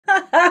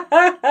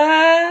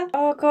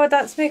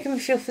that's making me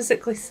feel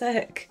physically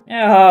sick.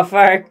 Oh,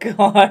 for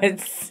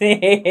God's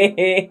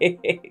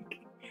sake.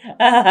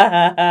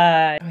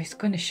 Oh, he's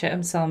going to shit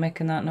himself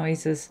making that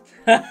noises.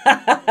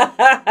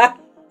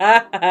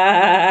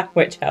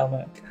 Which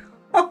helmet?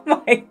 Oh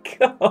my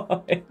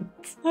God.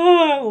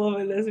 Oh, I'm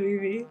loving this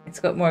movie. It's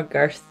got more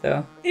girth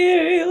though.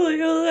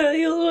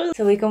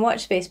 So we can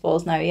watch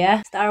Spaceballs now,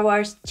 yeah? Star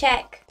Wars,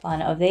 check.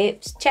 Planet of the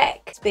Apes,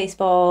 check.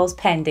 Spaceballs,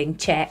 pending,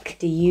 check.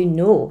 Do you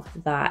know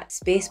that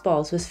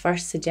Spaceballs was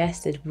first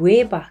suggested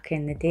way back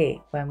in the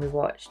day when we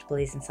watched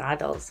Blazing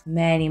Saddles?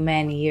 Many,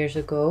 many years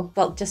ago.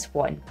 Well, just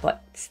one,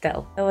 but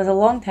still. It was a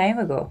long time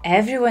ago.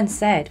 Everyone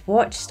said,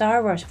 watch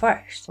Star Wars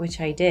first,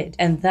 which I did.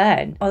 And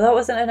then, oh, that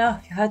wasn't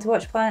enough. You had to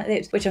watch Planet of the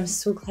Apes, which I'm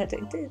so glad I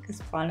did,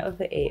 because Planet of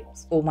the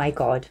Apes. Oh my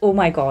God. Oh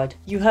my God.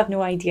 You have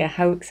no idea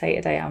how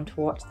excited I am to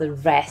watch the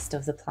rest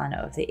of the Planet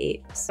of the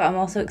Apes. But I'm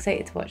also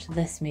excited to watch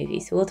this movie.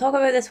 So we'll talk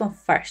about this one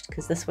first,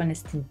 because this one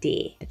is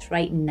today. It's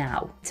right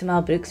now. It's a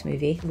Mel Brooks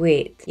movie.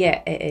 Wait.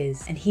 Yeah, it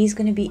is. And he's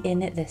going to be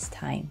in it this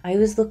time. I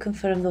was looking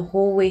for him the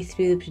whole way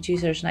through the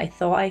producers and I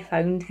thought I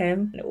found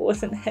him and it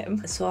wasn't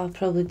him. So I'll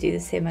probably do the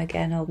same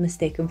again. I'll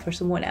mistake him for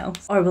someone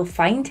else. Or we'll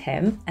find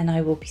him and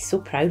I will be so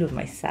proud of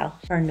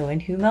myself for knowing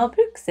who Mel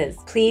Brooks is.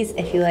 Please,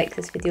 if you like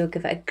this video,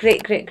 give it a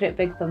great, great, great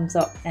big thumbs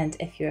up. And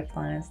if you're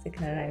planning on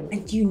sticking around,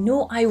 and you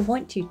know I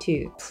want you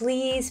to,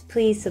 please,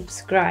 please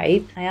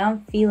subscribe. I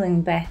am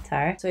feeling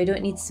better, so I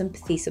don't need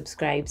sympathy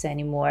subscribes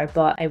anymore,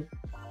 but I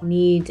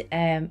need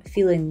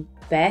feeling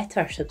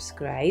better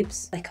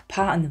subscribes, like a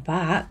pat on the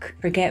back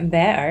for getting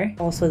better.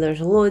 Also,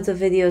 there's loads of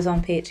videos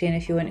on Patreon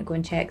if you want to go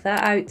and check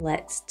that out.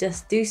 Let's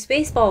just do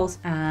Spaceballs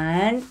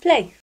and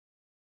play.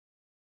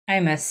 I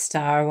miss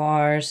Star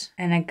Wars.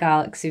 In a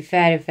galaxy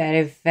very,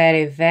 very,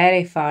 very,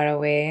 very far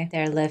away,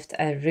 there lived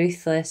a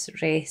ruthless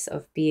race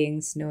of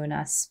beings known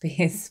as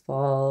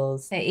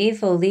Spaceballs. The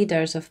evil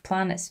leaders of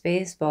planet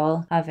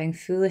Spaceball, having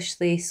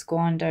foolishly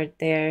squandered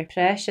their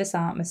precious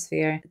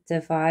atmosphere,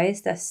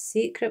 devised a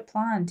secret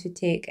plan to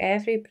take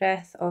every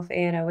breath of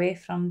air away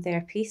from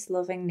their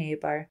peace-loving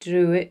neighbour,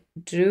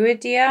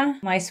 Druidia?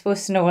 Am I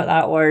supposed to know what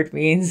that word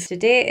means?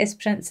 Today is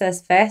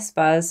Princess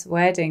Vespa's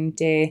wedding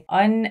day.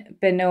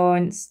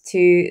 Unbeknownst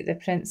to the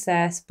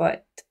princess,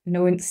 but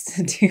knowns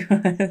to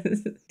us,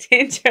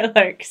 danger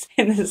lurks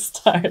in the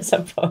stars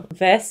above.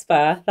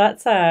 Vespa,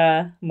 that's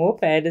a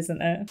moped,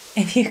 isn't it?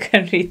 If you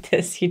can read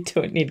this, you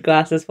don't need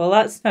glasses. Well,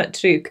 that's not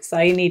true, because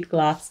I need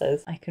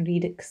glasses. I can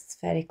read it because it's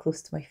very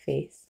close to my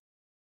face.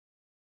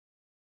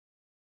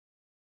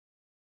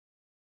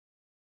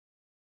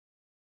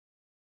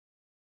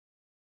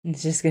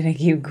 It's just gonna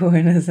keep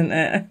going, isn't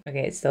it?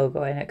 Okay, it's still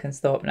going. It can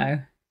stop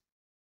now.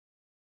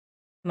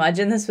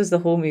 Imagine this was the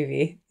whole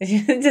movie.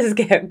 It just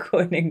kept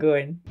going and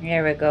going.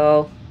 Here we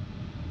go.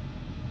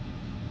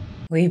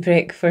 We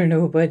break for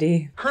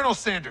nobody. Colonel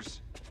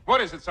Sanders. What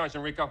is it,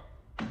 Sergeant Rico?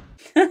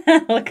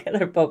 Look at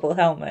their bubble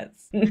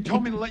helmets. You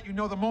told me to let you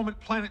know the moment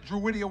planet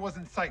Druidia was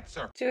in sight,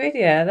 sir.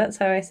 Druidia, that's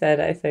how I said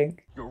it, I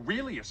think. You're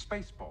really a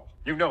spaceball.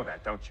 You know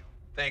that, don't you?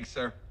 Thanks,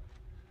 sir.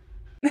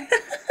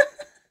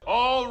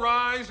 All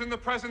rise in the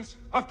presence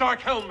of Dark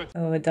Helmet.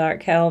 Oh,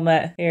 Dark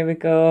Helmet. Here we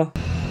go.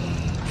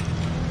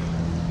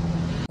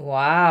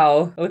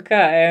 Wow, look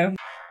at him.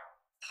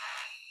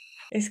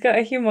 He's got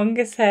a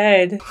humongous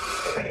head.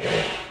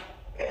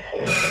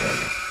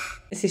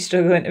 Is he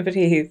struggling to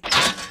breathe?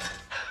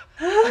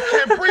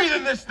 I can't breathe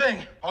in this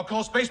thing. I'll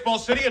call Spaceball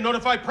City and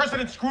notify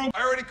President Screw.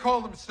 I already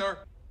called him, sir.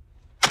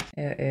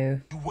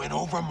 Uh-oh. You went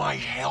over my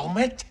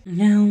helmet?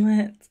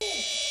 Helmet.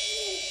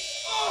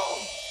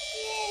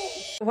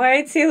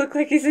 Why does he look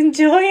like he's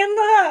enjoying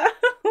that?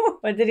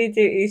 What did he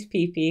do to his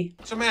pee-pee?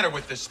 What's the matter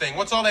with this thing?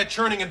 What's all that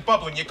churning and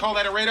bubbling? You call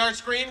that a radar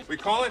screen? We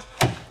call it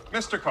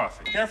Mr.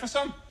 Coffee. Care for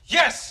some?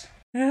 Yes!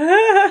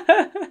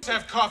 Let's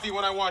have coffee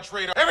when I watch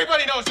radar.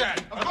 Everybody knows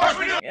that. Of course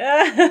we do.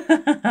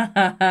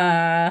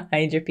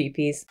 Hide your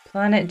pee-pees.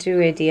 Planet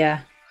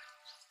Druidia.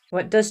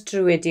 What does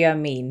Druidia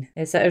mean?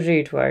 Is it a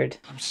rude word?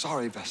 I'm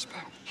sorry,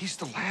 Vespa. He's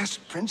the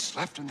last prince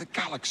left in the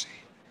galaxy.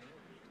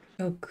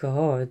 Oh,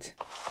 God.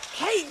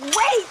 Hey,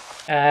 wait!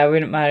 I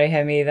wouldn't marry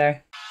him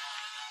either.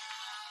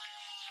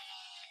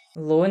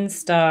 Lone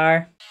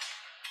Star.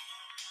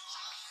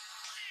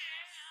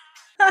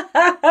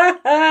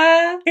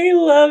 He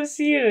loves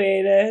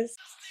Uranus.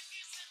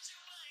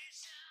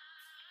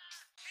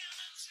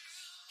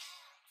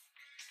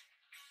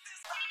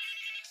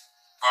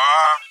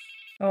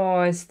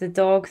 Oh, is the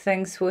dog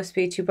thing supposed to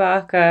be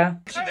Chewbacca?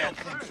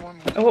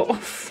 Oh.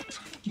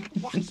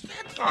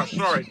 Oh,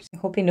 sorry. I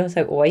hope he knows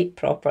how to wipe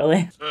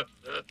properly. Pizza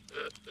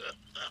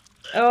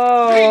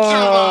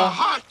Oh.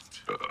 Hut!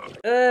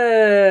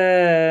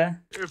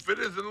 If it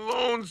isn't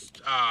Lone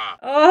Star.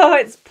 Oh,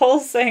 it's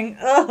pulsing.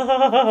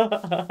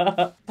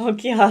 Oh, oh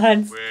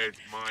God. Where's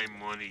my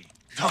money?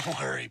 Don't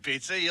worry,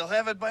 Pizza. You'll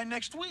have it by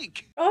next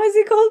week. Oh, is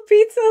he called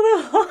Pizza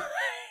the Hut?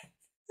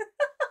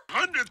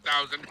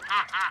 100,000.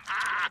 Ha ha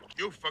ha!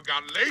 You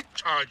forgot late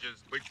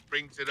charges, which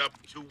brings it up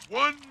to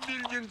 1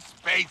 million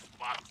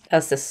Spaceballs.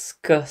 That's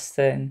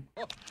disgusting.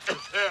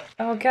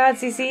 Oh god,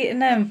 he's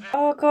eating him.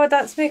 Oh god,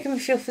 that's making me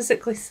feel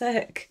physically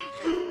sick.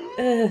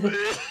 Ugh.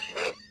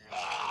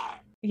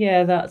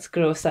 Yeah, that's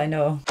gross, I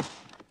know.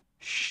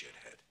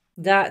 Shithead.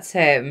 That's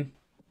him.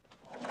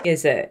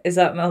 Is it? Is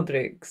that Mel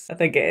Brooks? I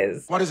think it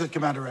is. What is it,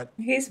 Commander-Ed?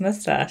 His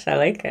moustache, I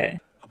like it.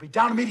 I'll be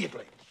down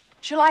immediately.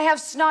 Shall I have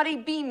Snotty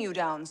beam you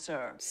down,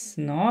 sir?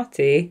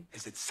 Snotty.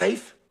 Is it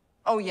safe?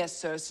 Oh, yes,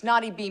 sir.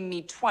 Snotty beamed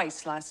me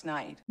twice last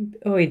night.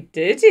 Oh,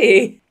 did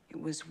he? It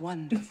was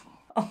wonderful.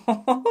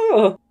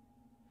 Oh.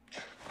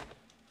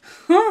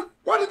 Huh.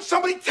 Why didn't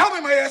somebody tell me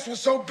my ass was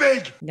so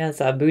big?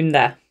 That's a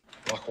bunda.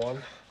 Lock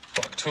 1,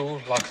 lock 2,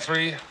 lock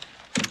 3,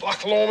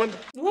 lock Lomond.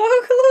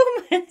 Loch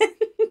Lomond.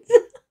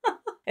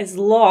 It's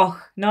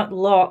Loch, not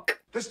Lock.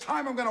 This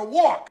time I'm gonna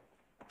walk.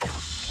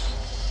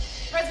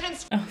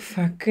 President... Oh,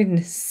 for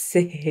goodness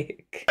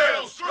sake.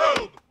 Hail,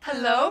 Strobe!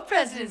 Hello,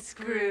 President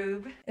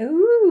Scroob.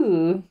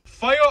 Ooh.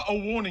 Fire a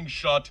warning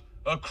shot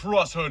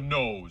across her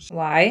nose.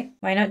 Why?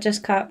 Why not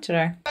just capture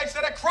her? I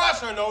said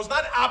across her nose,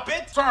 not up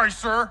it. Sorry,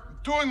 sir.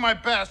 Doing my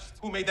best.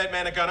 Who made that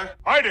man a gunner?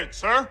 I did,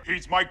 sir.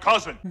 He's my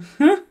cousin.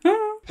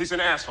 He's an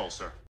asshole,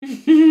 sir.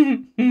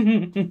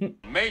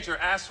 Major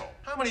asshole.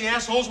 How many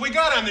assholes we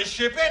got on this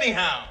ship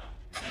anyhow?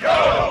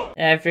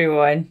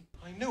 Everyone.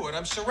 I knew it.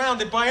 I'm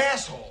surrounded by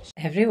assholes.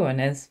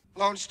 Everyone is.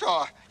 Lone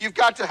Star, you've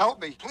got to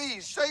help me.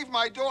 Please, save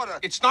my daughter.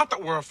 It's not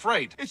that we're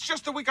afraid. It's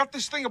just that we got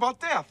this thing about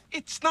death.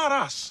 It's not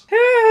us.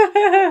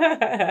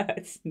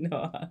 It's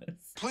not.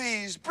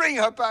 Please, bring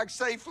her back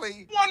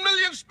safely. 1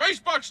 million space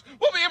bucks.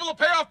 We'll be able to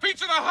pay off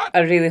Pizza the Hut.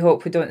 I really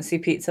hope we don't see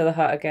Pizza the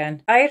Hut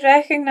again. I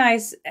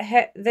recognise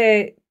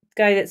the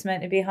guy that's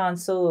meant to be Han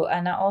Solo,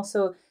 and I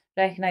also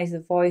recognise the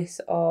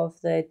voice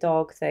of the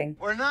dog thing.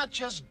 We're not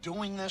just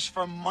doing this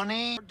for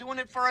money. We're doing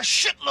it for a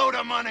shitload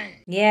of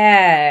money.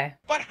 Yeah.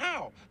 But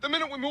how? The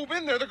minute we move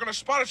in there, they're going to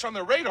spot us on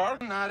their radar.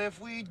 Not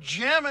if we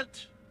jam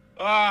it.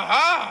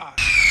 Aha!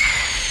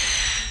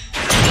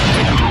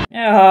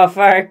 Oh,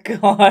 for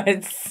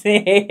God's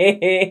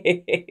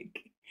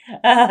sake.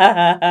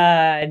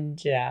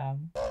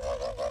 Jam.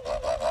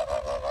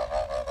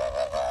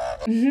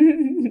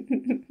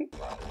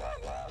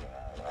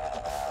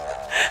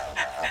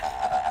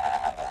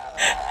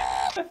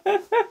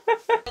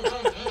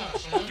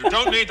 You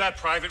don't need that,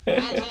 Private.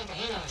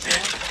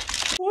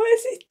 What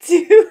is he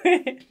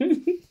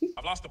doing?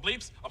 I've lost the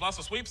bleeps, I've lost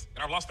the sweeps,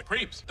 and I've lost the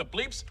creeps. The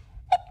bleeps,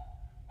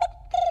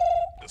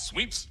 the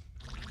sweeps,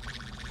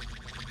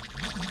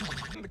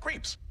 and the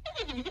creeps.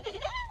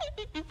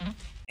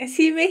 Is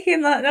he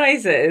making that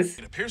noises?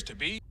 It appears to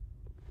be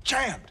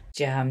jammed.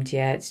 Jammed,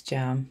 yeah, it's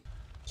jam.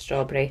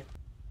 Strawberry.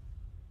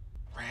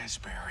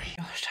 Raspberry.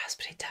 Oh,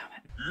 raspberry, damn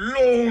it.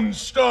 Lone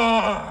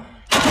Star!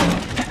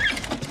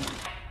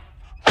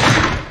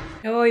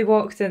 Oh, he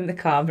walked in the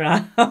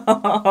camera.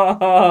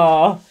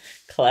 Oh,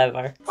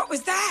 clever. What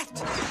was that?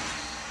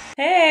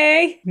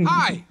 Hey.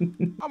 Hi,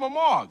 I'm a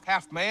Mog.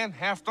 Half man,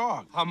 half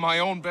dog. I'm my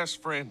own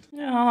best friend.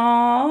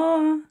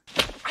 Aww.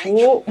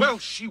 Oh. Well,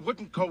 she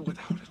wouldn't go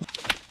without it.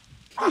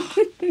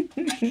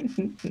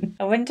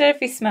 I wonder if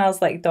he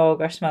smells like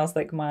dog or smells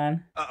like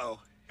man. Uh-oh.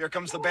 Here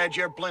comes the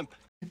Badger blimp.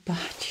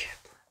 Badger.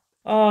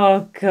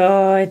 Oh,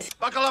 God.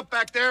 Buckle up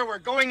back there. We're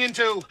going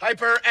into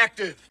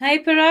hyperactive.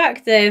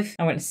 Hyperactive.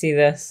 I want to see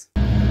this.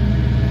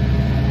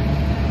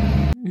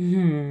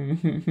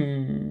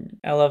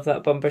 I love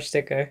that bumper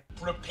sticker.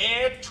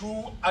 Prepare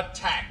to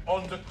attack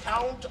on the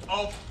count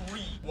of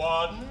 3.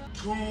 1,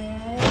 2...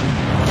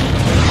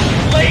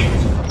 Late!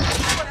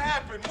 What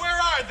happened? Where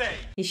are they?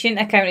 You shouldn't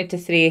have counted to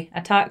 3.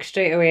 Attack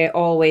straight away,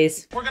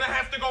 always. We're gonna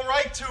have to go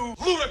right to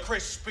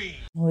ludicrous speed.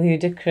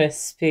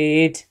 Ludicrous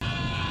speed.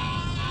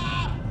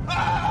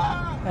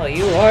 Well,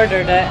 you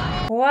ordered it.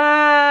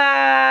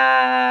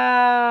 Wow!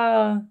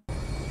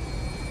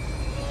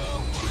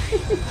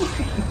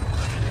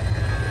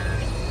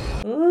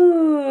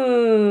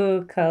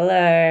 Ooh,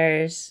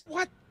 colors.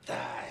 What the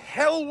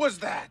hell was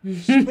that?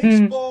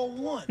 Spaceball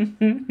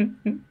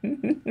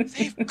 1.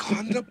 They've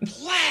gone to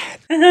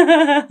plaid.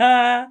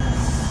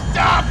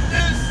 Stop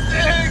this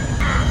thing!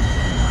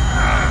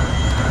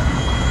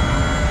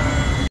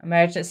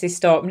 Emergency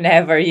stop,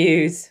 never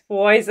use.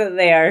 Why is it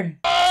there?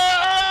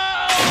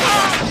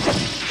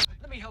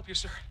 Let me help you,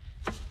 sir.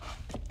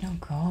 Oh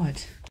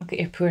God, look at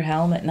your poor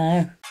helmet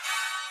now.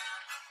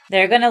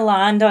 They're gonna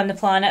land on the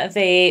planet of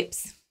the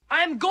apes.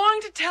 I'm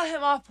going to tell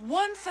him off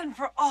once and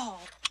for all.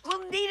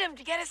 We'll need him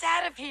to get us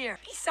out of here.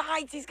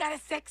 Besides, he's got a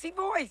sexy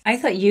voice. I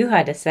thought you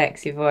had a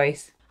sexy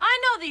voice. I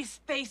know these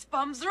space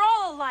bums, they're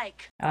all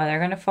alike. Oh, they're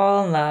gonna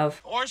fall in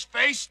love. Or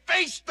space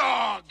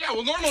dog. Yeah,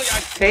 well, normally I...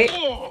 Space-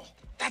 Oh,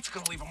 that's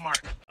gonna leave a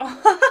mark.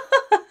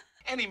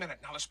 Any minute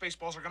now, the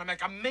Spaceballs are gonna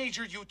make a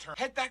major U-turn.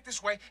 Head back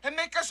this way and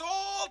make us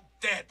all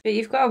dead. But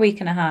you've got a week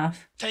and a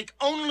half. Take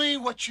only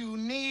what you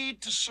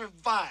need to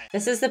survive.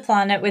 This is the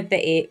planet with the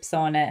apes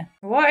on it.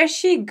 What has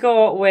she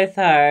got with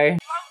her?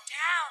 Slow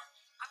down.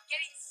 I'm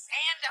getting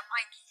sand up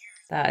my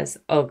ears. That is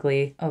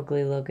ugly,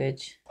 ugly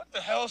luggage. What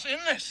The hell's in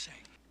this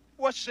thing?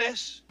 What's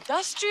this?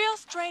 Industrial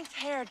strength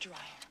hairdryer.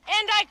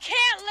 And I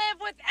can't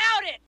live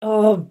without it!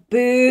 Oh,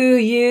 boo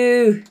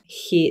you.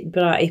 Hate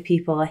bratty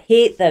people. I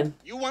hate them.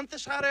 You want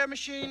this hot air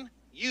machine?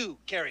 You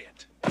carry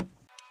it.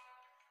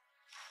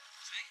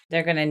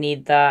 They're gonna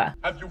need that.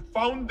 Have you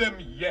found them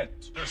yet?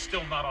 They're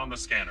still not on the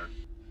scanner.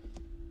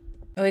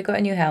 Oh, we got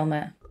a new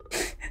helmet.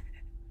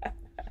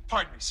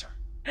 Pardon me, sir.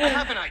 I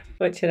have an idea.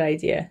 What's your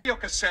idea? Video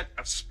cassette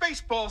of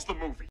Spaceballs the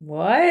movie.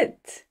 What?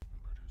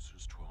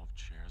 Producers, 12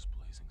 chairs,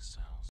 blazing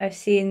cells. I've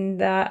seen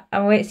that.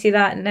 I'm waiting to see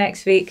that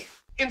next week.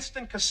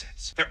 Instant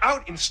cassettes. They're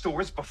out in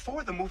stores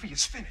before the movie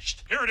is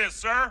finished. Here it is,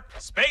 sir.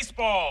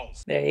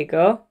 Spaceballs. There you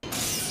go.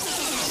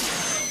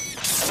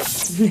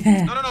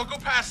 No, go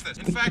past this.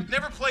 In fact,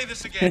 never play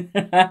this again.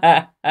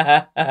 That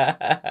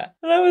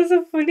was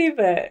a funny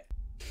bit.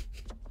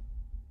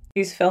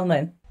 Who's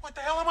filming? What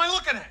the hell am I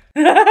looking at?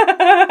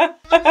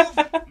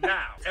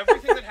 Now.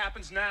 Everything that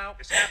happens now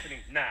is happening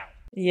now.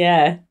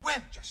 Yeah.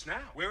 When? Just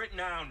now. We're at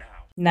now.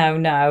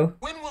 Now.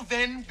 When will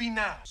then be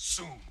now?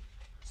 Soon.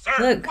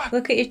 Sir.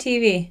 Look at your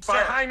TV. By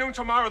high noon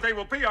tomorrow, they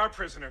will be our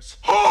prisoners.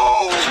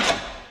 Oh!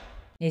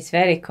 He's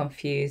very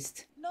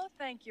confused. No,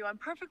 thank you. I'm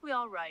perfectly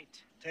all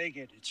right. Take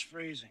it. It's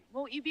freezing.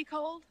 Won't you be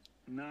cold?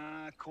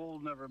 Nah,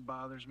 cold never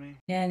bothers me.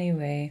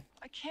 Anyway.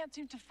 I can't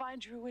seem to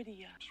find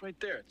Druidia. It's right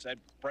there. It's that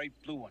bright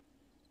blue one.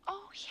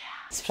 Oh,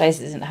 yeah.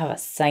 Surprised it doesn't have a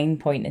sign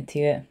pointing to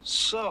it.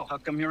 So, how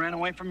come you ran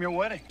away from your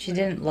wedding? She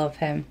didn't love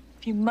him.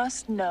 You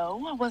must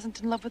know I wasn't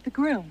in love with the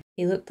groom.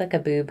 He looked like a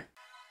boob.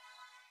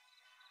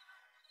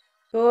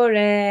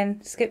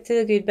 Boring. Skip to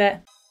the good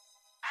bit.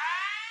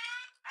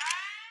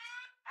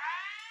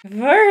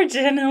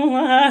 Virgin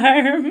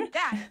alarm.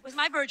 That was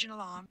my virgin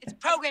alarm. It's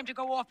programmed to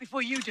go off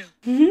before you do.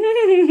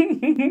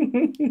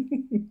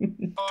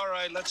 All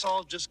right, let's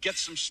all just get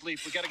some sleep.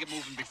 We gotta get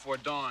moving before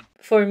dawn.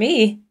 For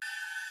me.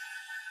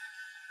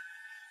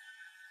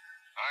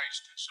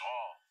 Nice to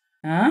saw.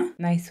 Huh?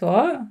 Nice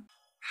what?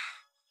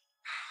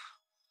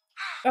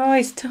 Oh,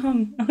 his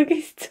tongue. Look at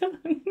his tongue.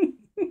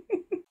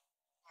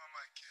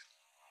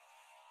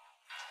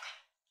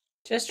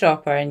 Just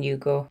drop her and you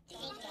go.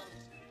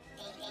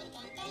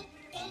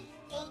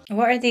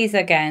 What are these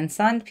again?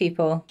 Sand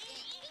people?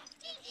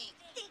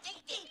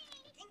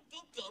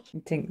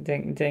 Dink,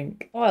 dink,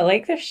 dink. Oh, I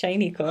like their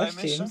shiny Did I miss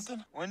costumes.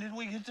 something? When did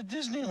we get to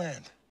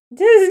Disneyland?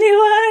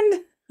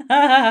 Disneyland!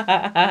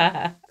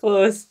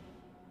 Close.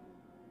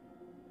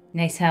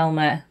 Nice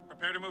helmet.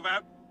 Prepare to move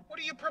out? What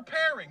are you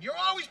preparing? You're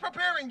always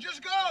preparing.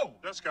 Just go.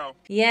 Let's go.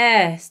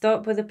 Yeah,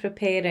 stop with the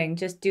preparing.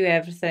 Just do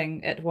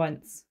everything at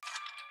once.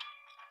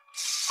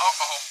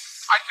 Uh-oh.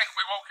 I think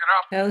we woke it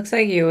up. That looks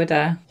like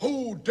Yoda.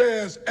 Who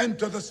dares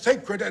enter the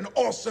sacred and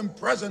awesome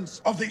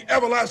presence of the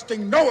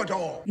everlasting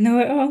know-it-all? Know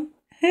it all?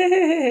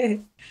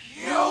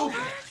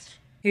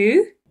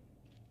 Who?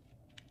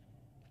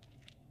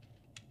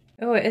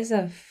 Oh, it is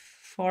a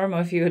form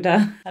of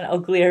Yoda. An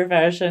uglier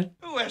version.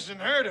 Who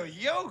hasn't heard of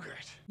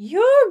yogurt?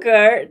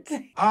 Yogurt?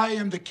 I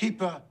am the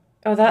keeper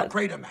Oh, of that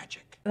greater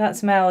magic.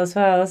 smell as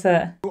well, is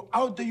it?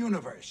 Throughout the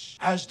universe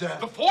as The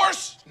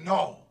Force?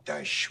 No,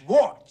 the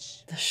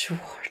Schwartz. The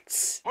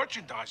Schwartz.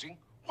 Merchandising?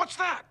 What's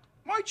that?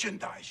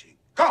 Merchandising.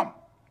 Come,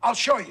 I'll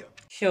show you.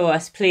 Show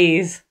us,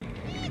 please.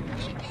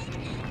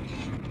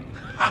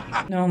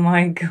 Oh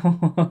my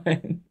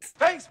god.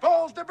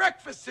 Spaceballs, the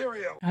breakfast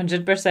cereal.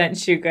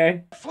 100%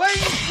 sugar.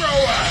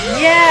 Flamethrower.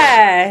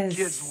 Yes!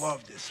 Kids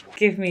love this one.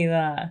 Give me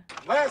that.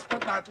 Last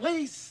but not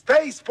least,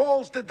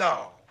 Spaceballs the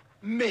doll.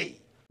 Me.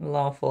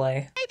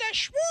 Lawfully. May the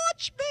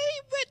Schwartz be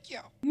with you.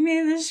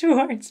 May the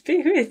Schwartz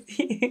be with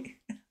you.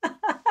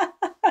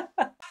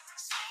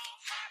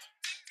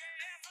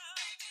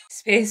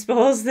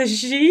 Spaceballs the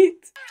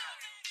sheet.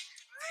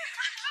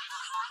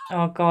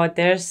 Oh god,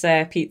 there's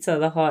Pizza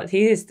the Hut.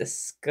 He is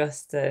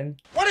disgusting.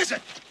 What is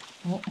it?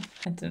 Oh,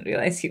 I didn't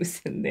realise he was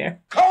in there.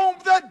 Comb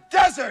the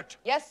desert.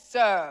 Yes,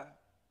 sir.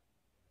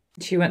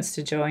 She wants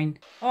to join.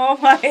 Oh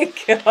my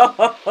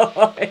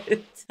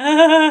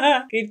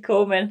god. Good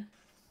combing.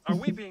 Are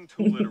we being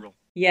too literal?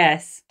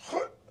 Yes.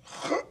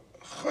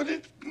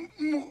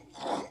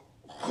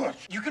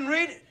 You can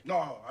read it.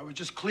 No, I was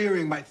just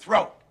clearing my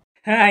throat.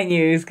 I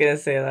knew he was going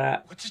to say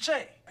that. What's it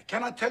say? I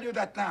cannot tell you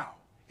that now.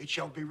 It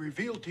shall be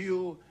revealed to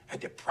you at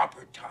the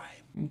proper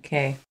time.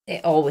 Okay. They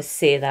always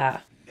say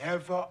that.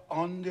 Never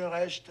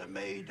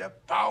underestimate the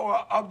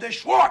power of the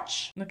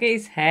Schwartz. Look at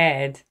his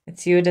head.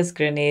 It's Yoda's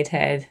grenade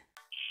head.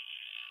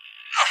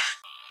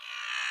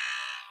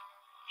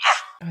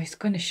 Oh, he's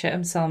going to shit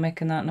himself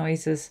making that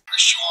noises. The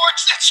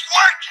Schwartz, it's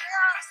working!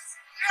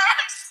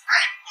 Yes!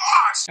 It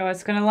was! Oh,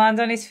 it's going to land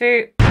on his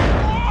foot.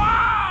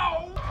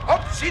 Wow!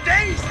 Upsy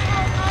daisy.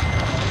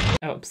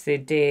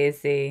 Oopsie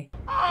daisy.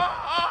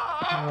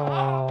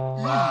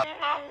 Oh.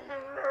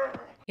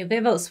 You'll be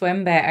able to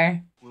swim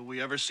better. Will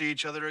we ever see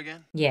each other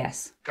again?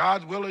 Yes.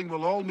 God willing,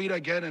 we'll all meet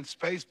again in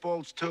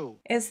Spaceballs 2.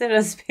 Is there a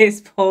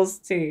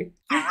Spaceballs too?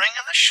 The ring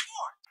and the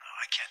Schwartz. No,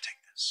 I can't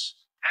take this.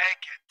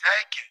 Take it,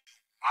 take it.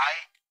 I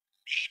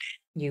need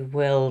it. You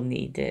will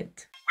need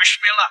it. Wish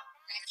me luck.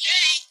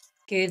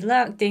 Good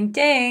luck, dink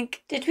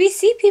dink. Did we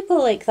see people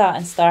like that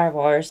in Star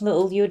Wars?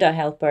 Little Yoda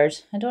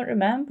helpers? I don't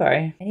remember.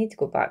 I need to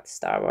go back to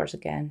Star Wars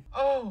again.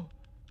 Oh,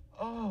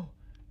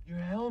 your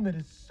helmet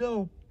is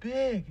so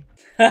big.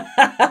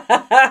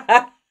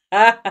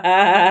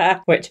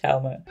 Which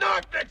helmet?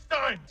 Not next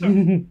time, sir.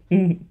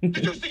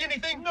 Did you see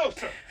anything? No,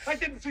 sir. I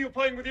didn't see you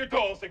playing with your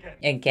dolls again.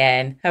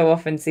 Again. How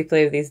often does he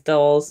play with these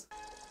dolls?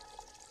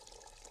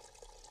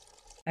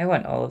 I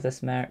want all of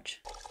this merch.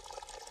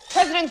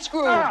 President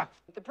Scrooge,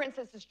 the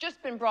princess has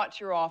just been brought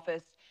to your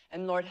office,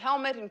 and Lord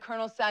Helmet and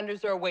Colonel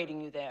Sanders are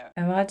awaiting you there.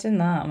 Imagine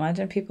that.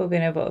 Imagine people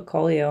being able to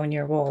call you on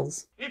your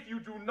walls. If you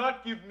do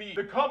not give me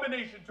the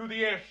combination to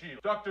the air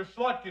shield, Dr.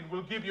 Slotkin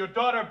will give your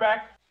daughter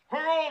back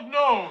her old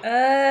nose.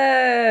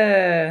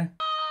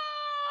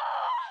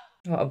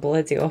 What a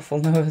bloody awful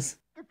nose.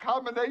 The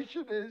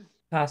combination is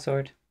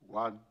Password.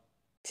 1,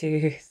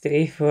 2,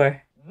 3,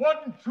 4.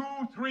 1, 2,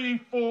 3,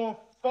 4,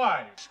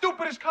 5.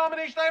 Stupidest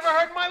combination I ever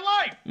heard in my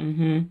life.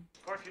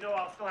 Of course, you know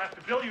I'll still have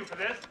to bill you for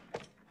this.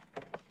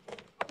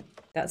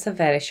 That's a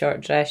very short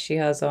dress she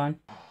has on.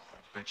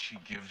 Bet she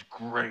gives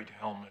great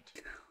helmet.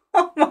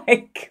 Oh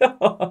my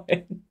god.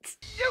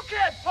 You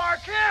can't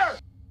park here.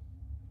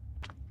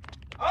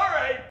 All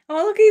right. Oh,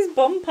 look at his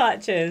bum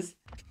patches.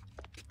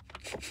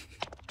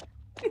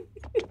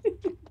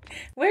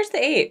 Where's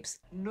the apes?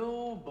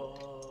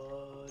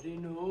 Nobody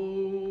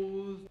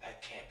knows.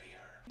 That can't be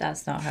her.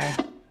 That's not her.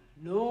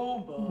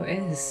 Nobody. What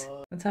is?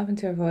 What's happened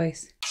to her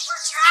voice?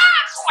 What's wrong?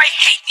 Oh, I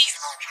hate these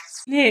movies.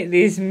 Hate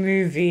these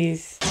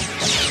movies.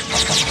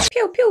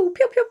 Pew, pew,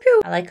 pew, pew,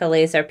 pew. I like a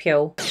laser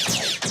pew.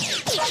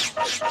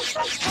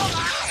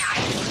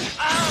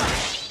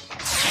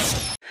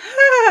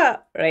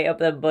 Right up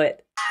the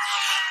butt.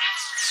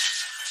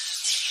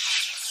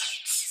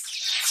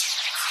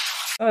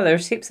 Oh,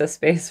 there's heaps of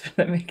space for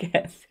them to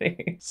get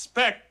through.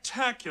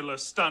 Spectacular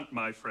stunt,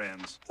 my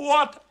friends.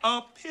 What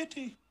a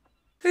pity.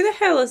 Who the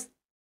hell is...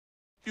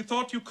 You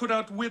thought you could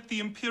outwit the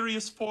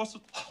imperious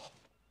forces?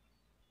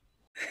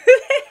 Who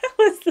the hell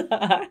is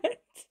that?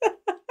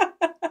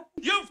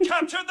 You've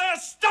captured their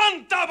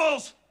stunt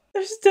doubles!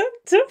 They're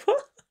stunt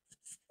doubles.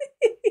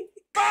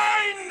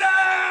 Find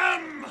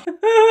them!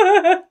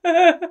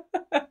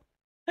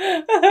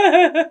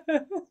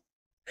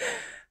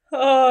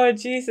 Oh,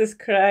 Jesus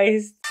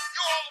Christ. You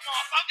hold them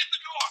off. I'll get the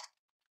door.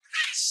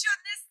 Hey, shoot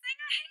this thing.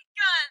 I hate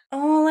guns.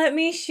 Oh, let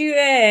me shoot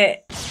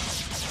it.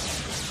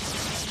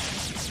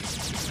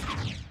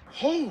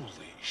 Holy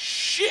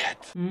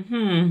shit!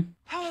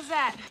 How was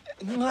that?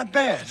 Not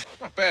bad.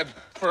 Not bad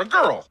for a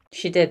girl.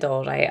 She did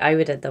all right. I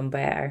would have done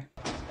better.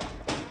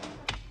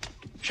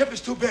 Ship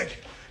is too big.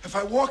 If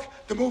I walk,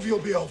 the movie will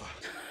be over.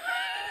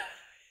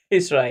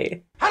 He's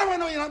right. How do I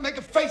know you're not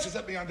making faces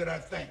at me under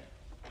that thing?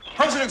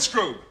 President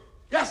Scrooge.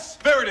 Yes.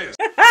 There it is.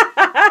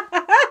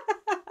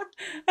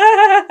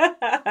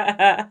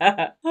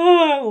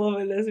 Oh, I'm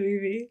loving this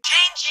movie.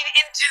 Changing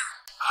into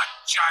A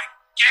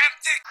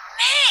gigantic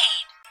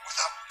maid. with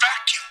a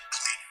vacuum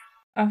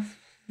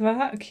cleaner.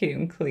 A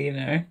vacuum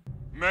cleaner.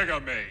 Mega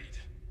Maid.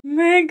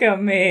 Mega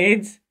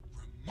Maid.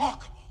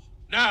 Remarkable.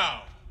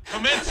 Now,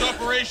 commence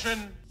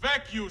Operation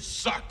Vacuum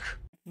Suck.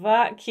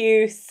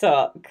 Vacuum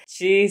suck.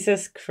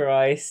 Jesus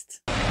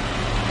Christ.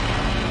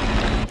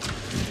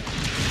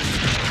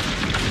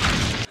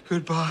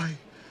 Goodbye,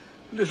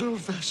 little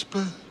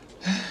Vespa.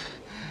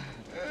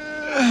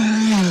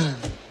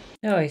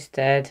 Oh, he's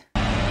dead.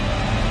 The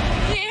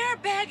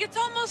airbag, it's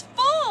almost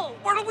full.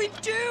 What do we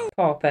do?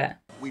 Pop it.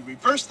 We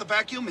reverse the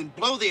vacuum and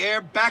blow the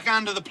air back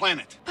onto the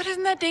planet. But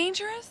isn't that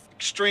dangerous?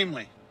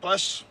 Extremely.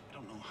 Plus, I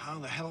don't know how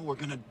the hell we're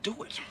gonna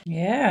do it.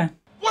 Yeah.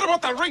 What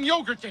about that ring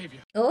yogurt gave you?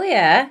 Oh,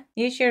 yeah.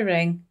 Use your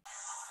ring.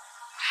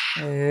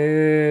 Ooh.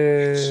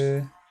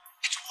 It's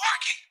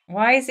working.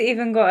 Why has it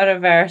even got a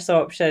reverse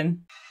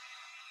option?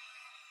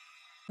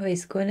 Oh,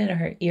 he's going in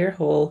her ear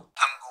hole.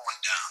 I'm going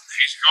down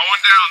there. He's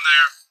going down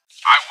there.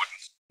 I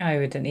wouldn't. I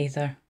wouldn't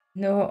either.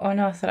 No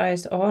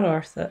unauthorized or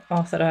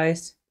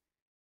authorized.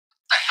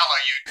 The hell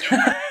are you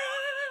doing?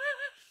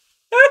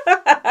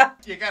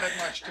 You got it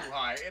much too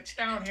high. It's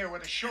down here where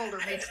the shoulder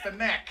meets the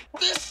neck.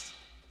 This?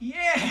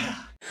 Yeah.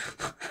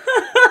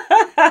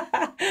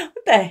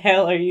 What the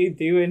hell are you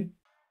doing?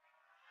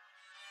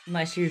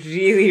 Unless you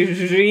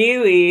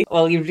really...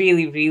 Well, he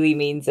really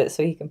means it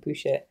so he can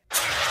push it.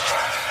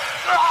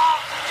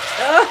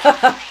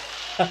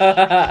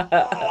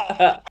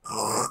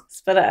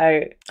 Spit it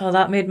out. Oh,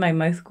 that made my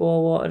mouth go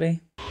all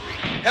watery.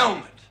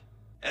 Helmet.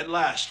 At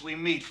last, we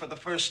meet for the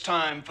first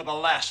time for the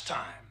last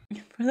time.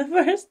 For the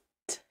first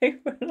time,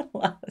 for the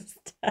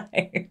last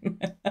time.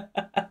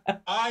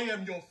 I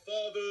am your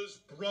father's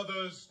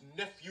brother's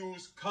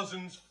nephew's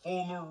cousin's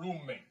former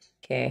roommate.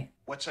 Okay.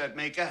 What's that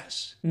make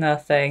us?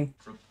 Nothing.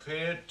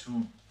 Prepare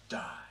to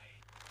die.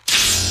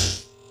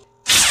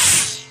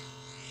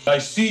 I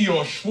see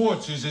your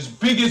Schwartz is as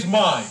big as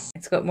mine.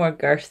 It's got more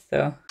girth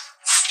though.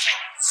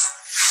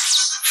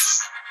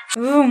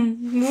 Vroom,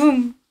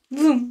 vroom,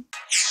 vroom.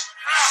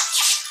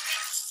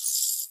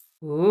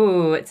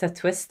 Ooh, it's a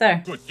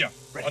twister. Good, yeah.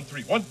 On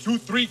three. 1, 2,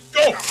 3,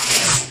 go!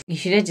 You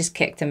should have just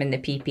kicked him in the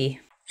pee-pee.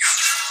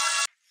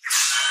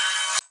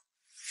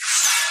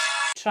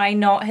 Try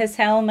not his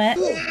helmet.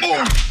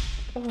 Oh,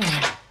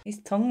 his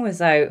tongue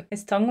was out.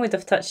 His tongue would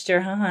have touched your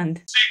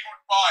hand. Say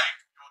goodbye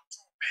to your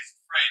two best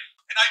friends.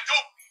 And I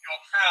don't mean your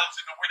pals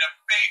in the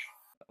Winnebago.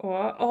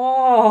 What?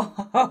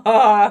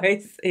 Oh,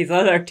 his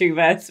other two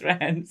best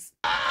friends.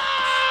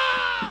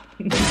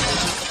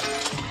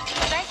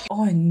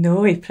 Oh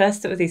no, he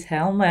pressed it with his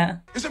helmet.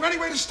 Is there any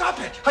way to stop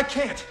it? I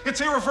can't.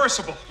 It's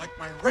irreversible. Like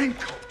my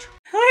raincoat.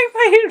 Like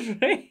my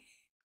ring.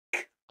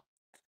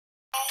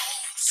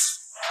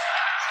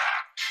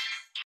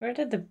 Where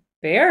did the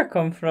bear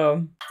come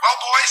from? Well,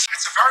 boys,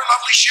 it's a very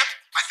lovely ship.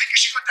 I think you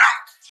should go down.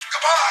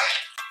 Goodbye.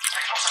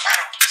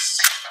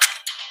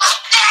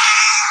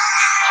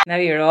 Now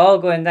you're all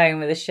going down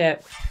with the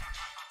ship.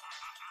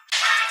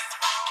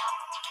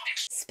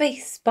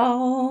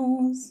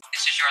 Spaceballs.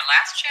 This is your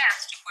last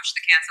chance to push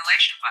the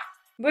cancellation button.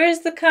 Where's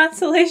the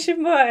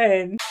cancellation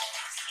button?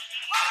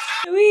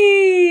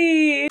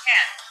 Whee!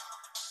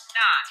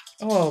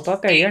 10, 9. Oh,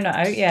 bugger, you're not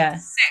out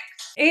yet.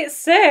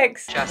 6.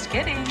 8-6. Just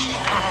kidding. 3, 2,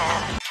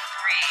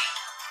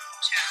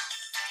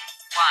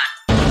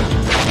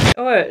 1.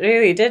 Oh, it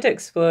really did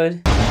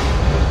explode.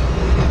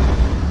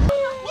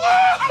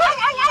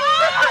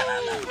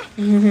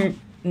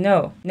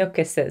 No, no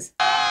kisses.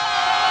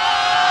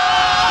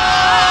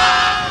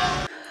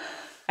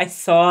 I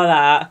saw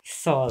that.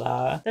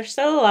 They're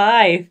still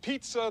alive.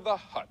 Pizza the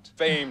Hut,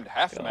 famed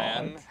half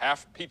man,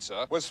 half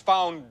pizza, was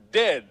found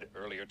dead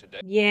earlier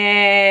today.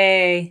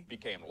 Yay.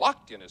 Became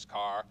locked in his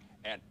car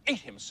and ate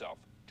himself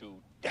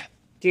to death.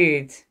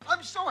 Dude.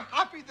 I'm so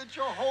happy that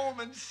you're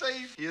home and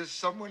safe. Here's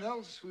someone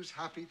else who's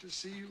happy to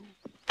see you.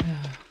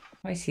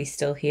 Why is he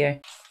still here?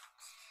 Ready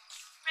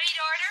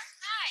to order?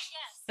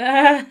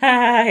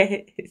 Hi,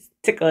 yes. He's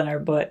tickling her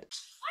butt.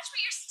 Watch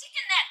where you're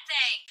sticking that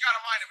thing. Got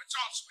a mind of its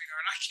own,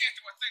 sweetheart. I can't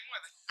do a thing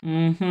with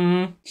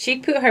it. She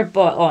put her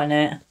butt on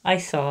it. I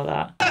saw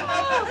that.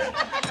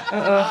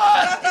 Uh-oh.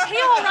 Is he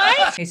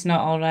alright? He's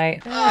not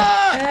alright.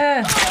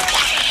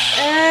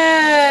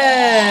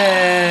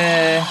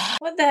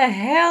 What the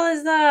hell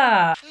is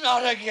that?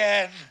 Not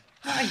again.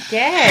 Not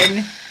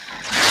again?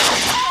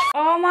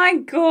 Oh my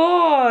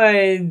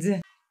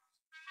god!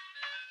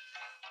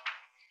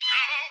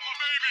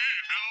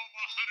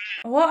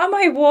 What am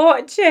I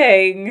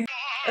watching?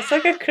 It's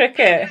like a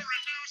cricket.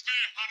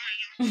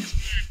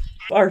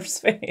 Barf's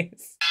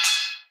face.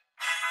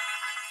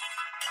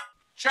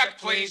 Check,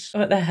 please.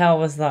 What the hell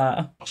was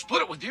that? I'll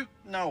split it with you.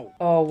 No.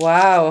 Oh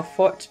wow, a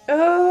fortune.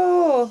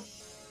 Oh!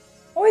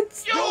 Oh,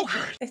 it's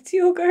yogurt. It's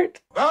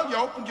yogurt. Well, you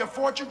opened your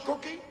fortune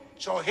cookie,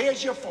 so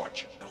here's your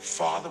fortune. Your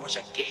father was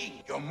a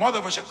king. Your mother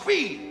was a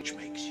queen, which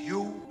makes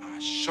you a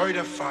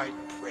certified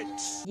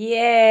prince.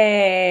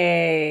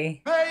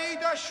 Yay! May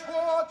the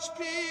Schwartz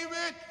be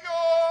with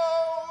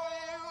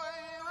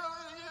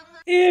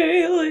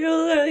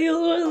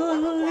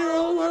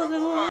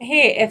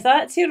Hey, if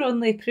that's your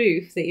only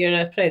proof that you're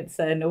a prince,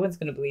 then no one's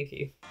going to believe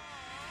you.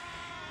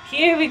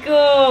 Here we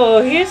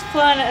go. Here's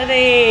Planet of the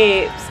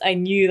Apes. I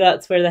knew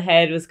that's where the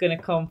head was going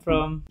to come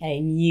from. I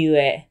knew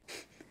it.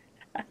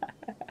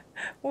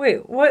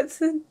 Wait, what's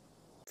the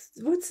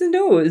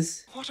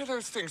nose? What are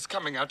those things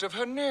coming out of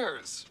her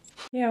nose?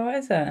 Yeah, what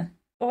is it?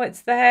 Oh,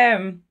 it's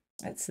them.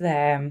 It's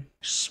them.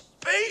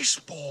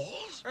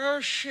 Spaceballs?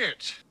 Oh,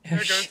 shit. There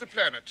goes the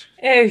planet.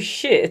 Oh,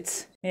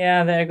 shit.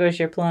 Yeah, there goes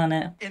your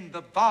planet. In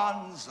the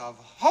bonds of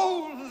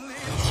holy.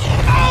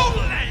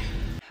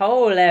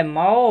 Holy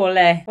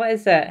moly. What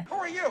is it? Who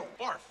are you?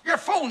 Barf. Your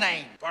full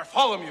name.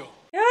 Bartholomew.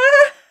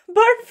 Ah,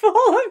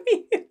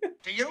 Bartholomew.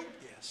 To you?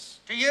 Yes.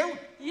 To you?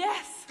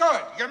 Yes.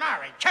 Good. You're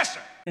married. Kiss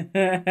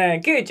her.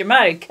 Good, you're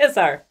married. Kiss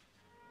her.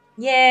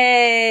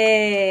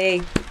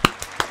 Yay.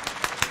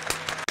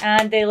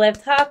 And they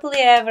lived happily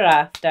ever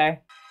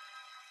after.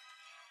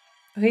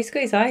 Oh, he's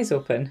got his eyes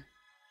open.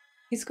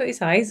 He's got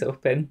his eyes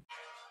open.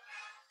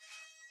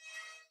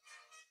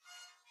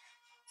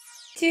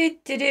 Do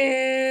do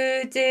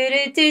do do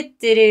do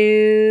do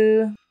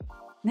do.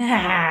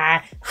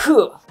 Ah,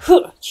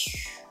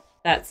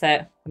 that's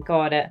it.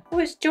 Got it. Oh,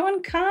 it's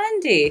John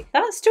Candy.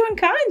 That's John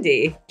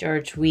Candy.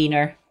 George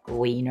Wiener.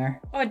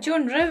 Oh,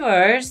 Joan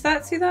Rivers.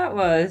 That's who that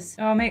was.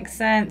 Oh, makes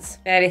sense.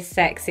 Very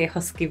sexy,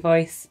 husky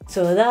voice.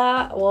 So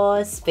that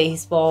was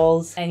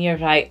Spaceballs. And you're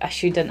right, I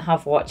shouldn't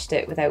have watched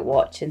it without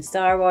watching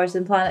Star Wars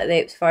and Planet of the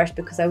Apes first,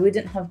 because I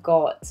wouldn't have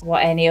got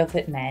what any of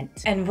it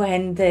meant. And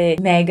when the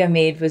Mega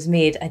Maid was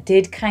made, I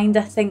did kind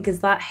of think,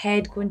 is that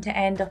head going to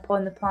end up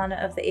on the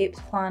Planet of the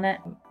Apes planet?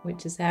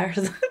 Which is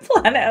Earth.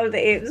 Planet of the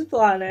Apes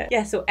planet.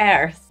 Yeah, so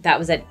Earth. That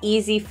was an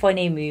easy,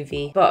 funny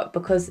movie. But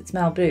because it's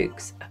Mel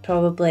Brooks, I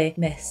probably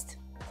missed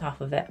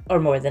half of it. Or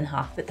more than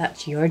half. But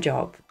that's your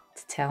job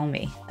to tell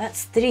me.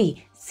 That's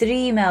three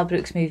Mel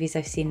Brooks movies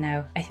I've seen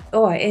now.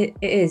 It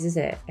is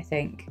it? I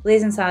think.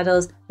 Blazing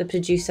Saddles, the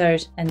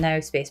producers, and now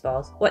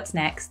Spaceballs. What's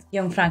next?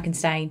 Young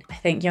Frankenstein. I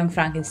think Young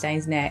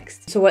Frankenstein's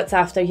next. So what's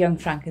after Young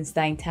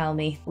Frankenstein? Tell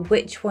me.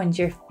 Which one's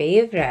your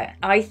favourite?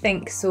 I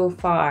think so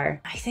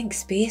far, I think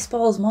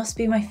Spaceballs must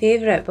be my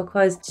favourite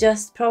because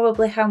just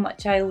probably how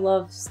much I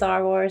love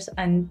Star Wars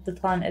and the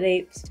Planet of the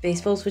Apes.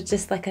 Spaceballs was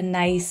just like a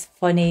nice,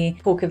 funny,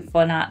 poking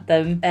fun at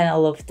them, and I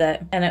loved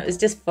it. And it was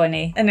just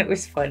funny, and it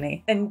was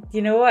funny. And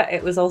you know what?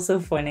 It was also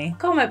funny.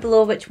 Comment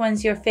below which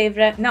one's your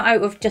favourite. Not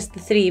out of just the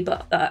three,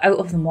 but out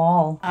of them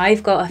all.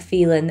 I've got a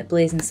feeling that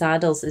Blazing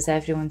Saddles is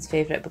everyone's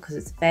favourite because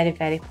it's a very,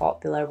 very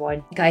popular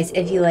one. Guys,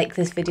 if you like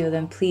this video,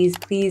 then please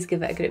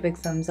give it a great big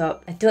thumbs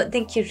up. I don't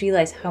think you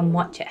realise how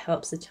much it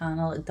helps the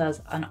channel. It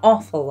does an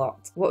awful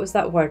lot. What was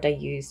that word I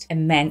used?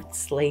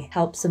 Immensely.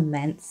 Helps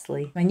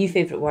immensely. My new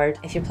favourite word.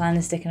 If you're planning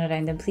on sticking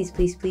around, then please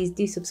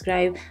do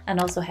subscribe, and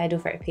also head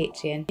over to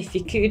Patreon if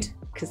you could,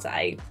 because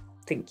I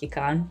think you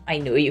can. I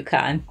know you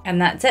can.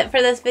 And that's it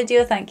for this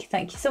video. Thank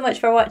you so much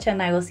for watching.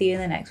 I will see you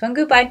in the next one.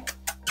 Goodbye.